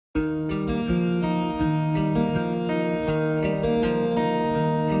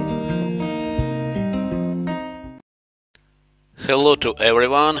Hello to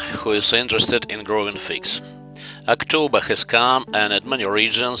everyone who is interested in growing figs. October has come and in many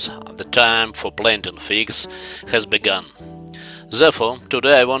regions the time for planting figs has begun. Therefore,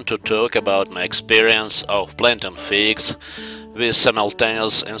 today I want to talk about my experience of planting figs with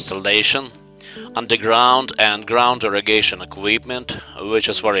simultaneous installation, underground and ground irrigation equipment, which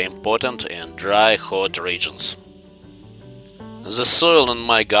is very important in dry, hot regions. The soil in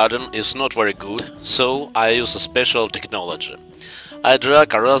my garden is not very good, so I use a special technology. I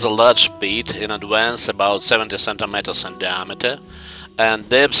dug a rather large pit in advance about 70 centimeters in diameter and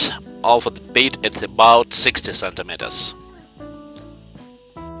depth of the pit at about 60 centimeters.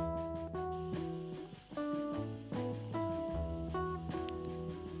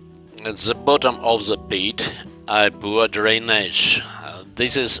 At the bottom of the pit I pour drainage.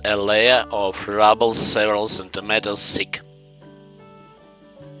 This is a layer of rubble several centimeters thick.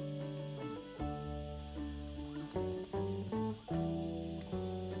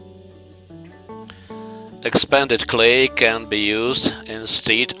 Expanded clay can be used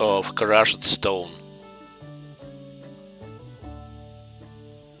instead of crushed stone.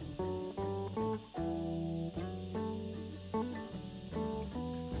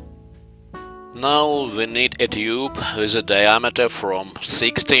 Now we need a tube with a diameter from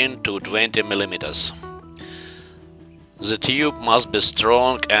 16 to 20 millimeters. The tube must be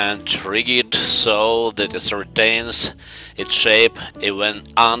strong and rigid so that it retains its shape even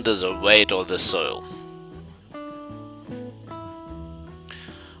under the weight of the soil.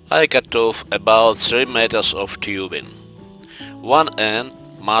 I cut off about 3 meters of tubing. One end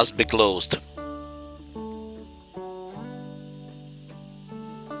must be closed.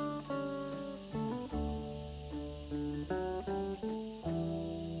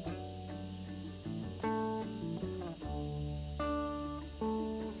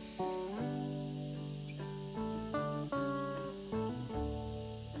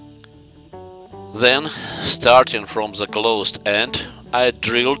 Then, starting from the closed end, I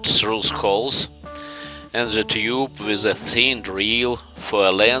drilled through holes in the tube with a thin drill for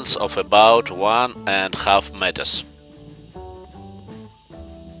a length of about 1.5 meters.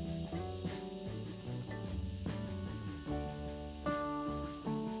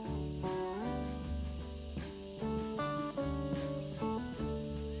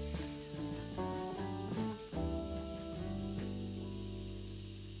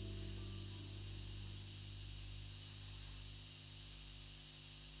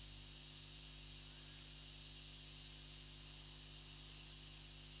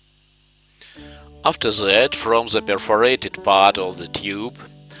 After that, from the perforated part of the tube,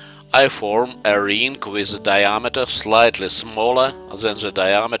 I form a ring with a diameter slightly smaller than the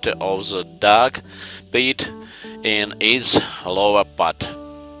diameter of the dug pit in its lower part.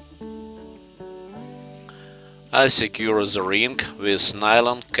 I secure the ring with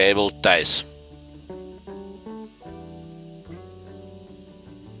nylon cable ties.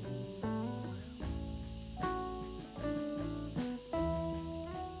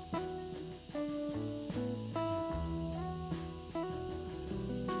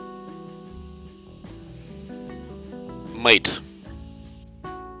 Mate.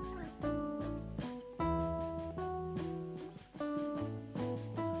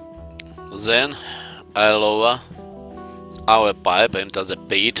 Then I lower our pipe into the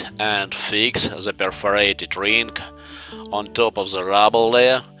pit and fix the perforated ring on top of the rubble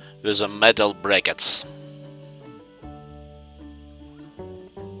layer with the metal brackets.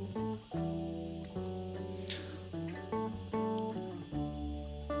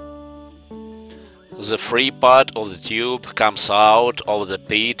 The free part of the tube comes out of the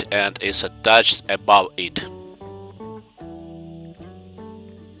pit and is attached above it.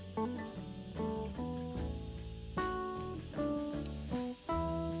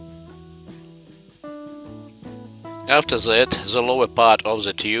 After that, the lower part of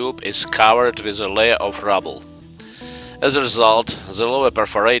the tube is covered with a layer of rubble. As a result, the lower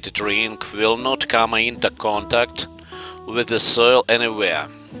perforated ring will not come into contact with the soil anywhere,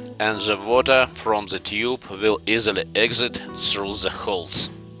 and the water from the tube will easily exit through the holes.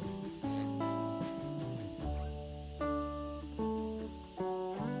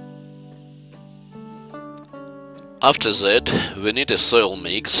 After that, we need a soil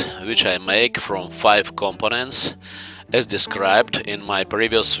mix, which I make from 5 components, as described in my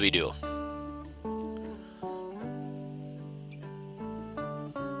previous video.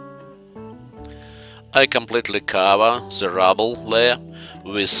 I completely cover the rubble layer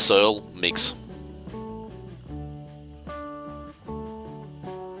with soil mix.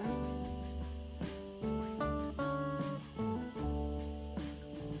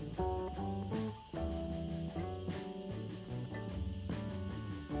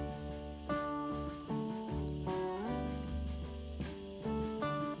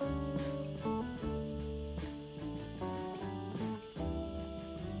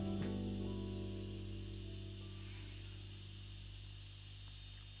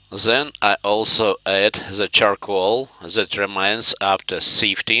 Then I also add the charcoal that remains after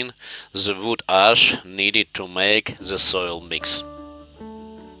sifting the wood ash needed to make the soil mix.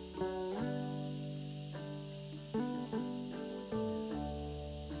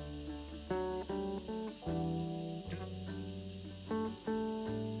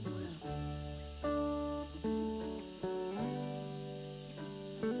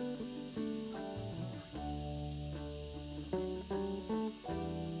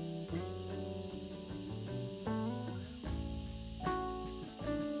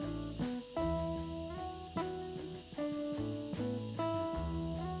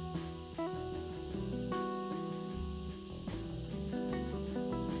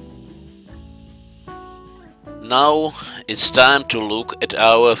 Now it's time to look at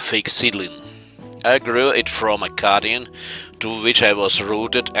our fig seedling. I grew it from a cutting to which I was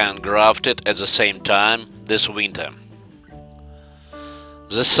rooted and grafted at the same time this winter.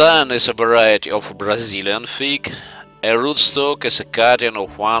 The Scion is a variety of Brazilian fig. A rootstock is a cutting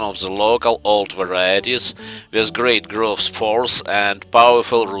of one of the local old varieties with great growth force and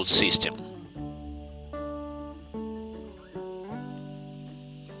powerful root system.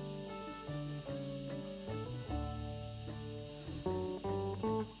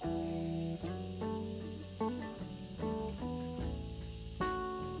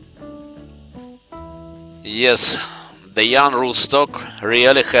 Yes, the young rootstock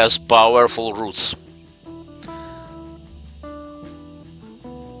really has powerful roots.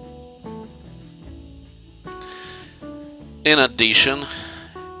 In addition,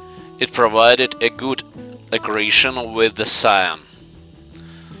 it provided a good accretion with the Scion.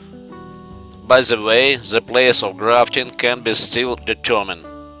 By the way, the place of grafting can be still determined.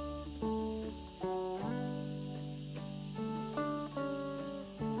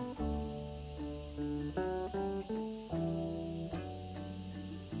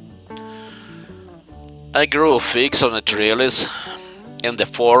 I grew figs on a trellis in the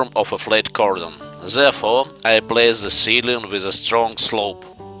form of a flat cordon. Therefore, I placed the seedling with a strong slope.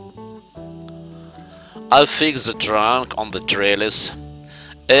 I fix the trunk on the trellis,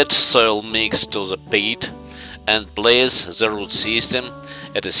 add soil mix to the pit, and place the root system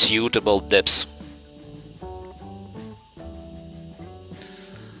at a suitable depth.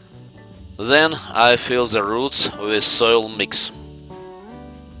 Then I fill the roots with soil mix.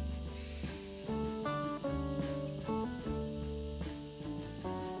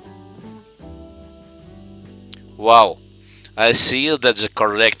 Wow, I see that the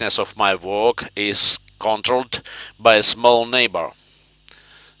correctness of my work is controlled by a small neighbor,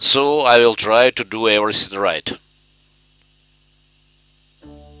 so I will try to do everything right.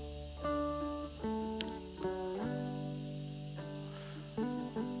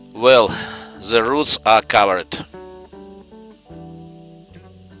 Well, the roots are covered.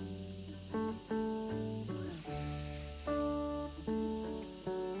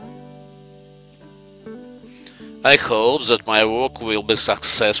 I hope that my work will be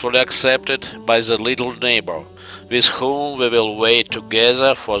successfully accepted by the little neighbor, with whom we will wait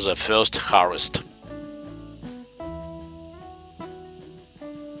together for the first harvest.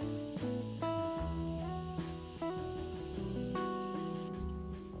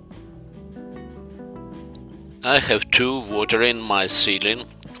 I have two watering my seedling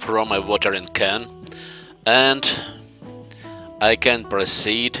from a watering can, and I can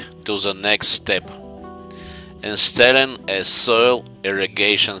proceed to the next step, installing a soil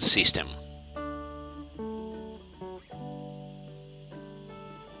irrigation system.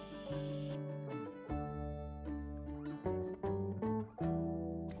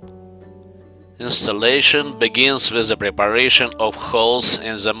 Installation begins with the preparation of holes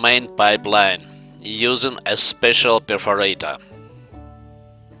in the main pipeline using a special perforator.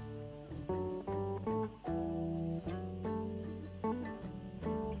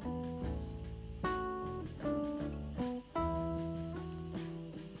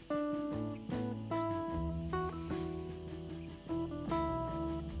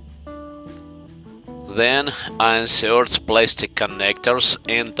 Then I insert plastic connectors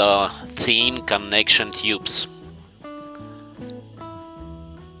into thin connection tubes.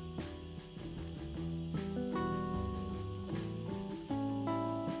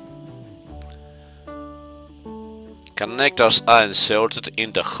 Connectors are inserted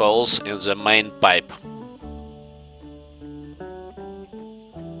in the holes in the main pipe.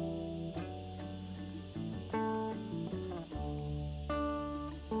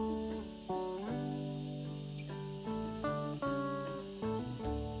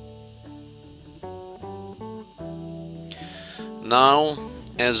 Now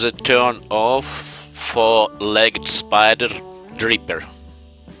is the turn off four-legged spider dripper.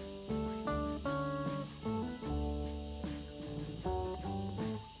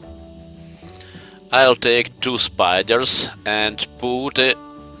 I'll take 2 spiders and put a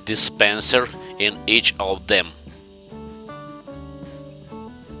dispenser in each of them.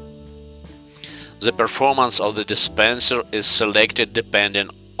 The performance of the dispenser is selected depending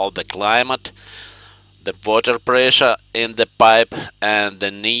on the climate, the water pressure in the pipe, and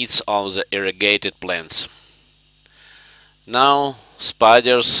the needs of the irrigated plants. Now,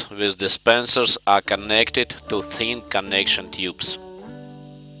 spiders with dispensers are connected to thin connection tubes.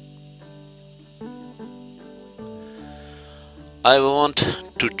 I want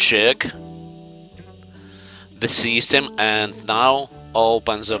to check the system and now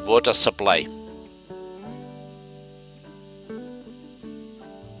open the water supply.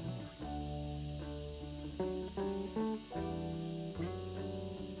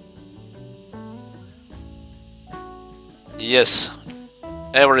 Yes,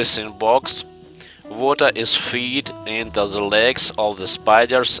 everything works. Water is fed into the legs of the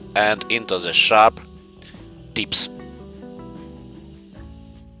spiders and into the sharp tips.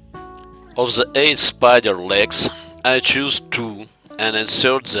 Of the 8 spider legs, I choose 2 and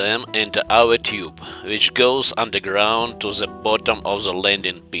insert them into our tube, which goes underground to the bottom of the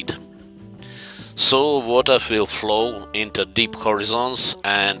landing pit. So water will flow into deep horizons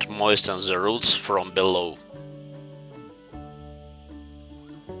and moisten the roots from below.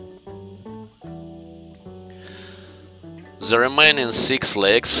 The remaining 6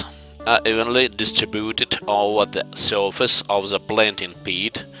 legs are evenly distributed over the surface of the planting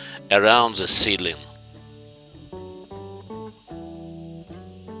pit around the seedling.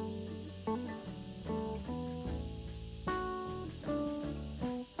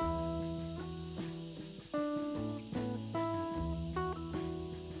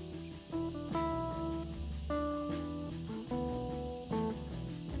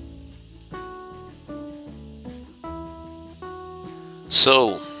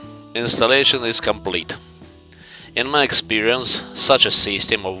 So, installation is complete. In my experience, such a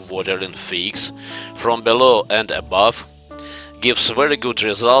system of watering figs from below and above gives very good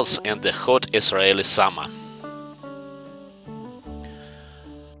results in the hot Israeli summer.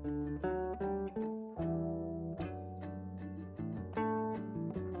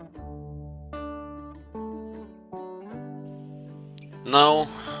 Now,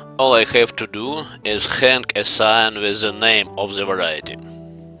 all I have to do is hang a sign with the name of the variety.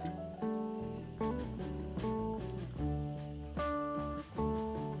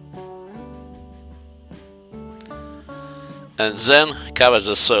 And then cover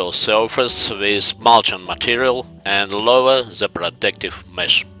the soil surface with mulching material and lower the protective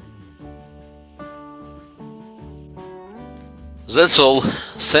mesh. That's all.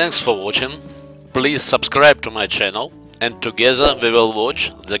 Thanks for watching. Please subscribe to my channel, and together we will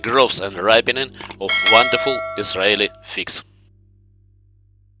watch the growth and ripening of wonderful Israeli figs.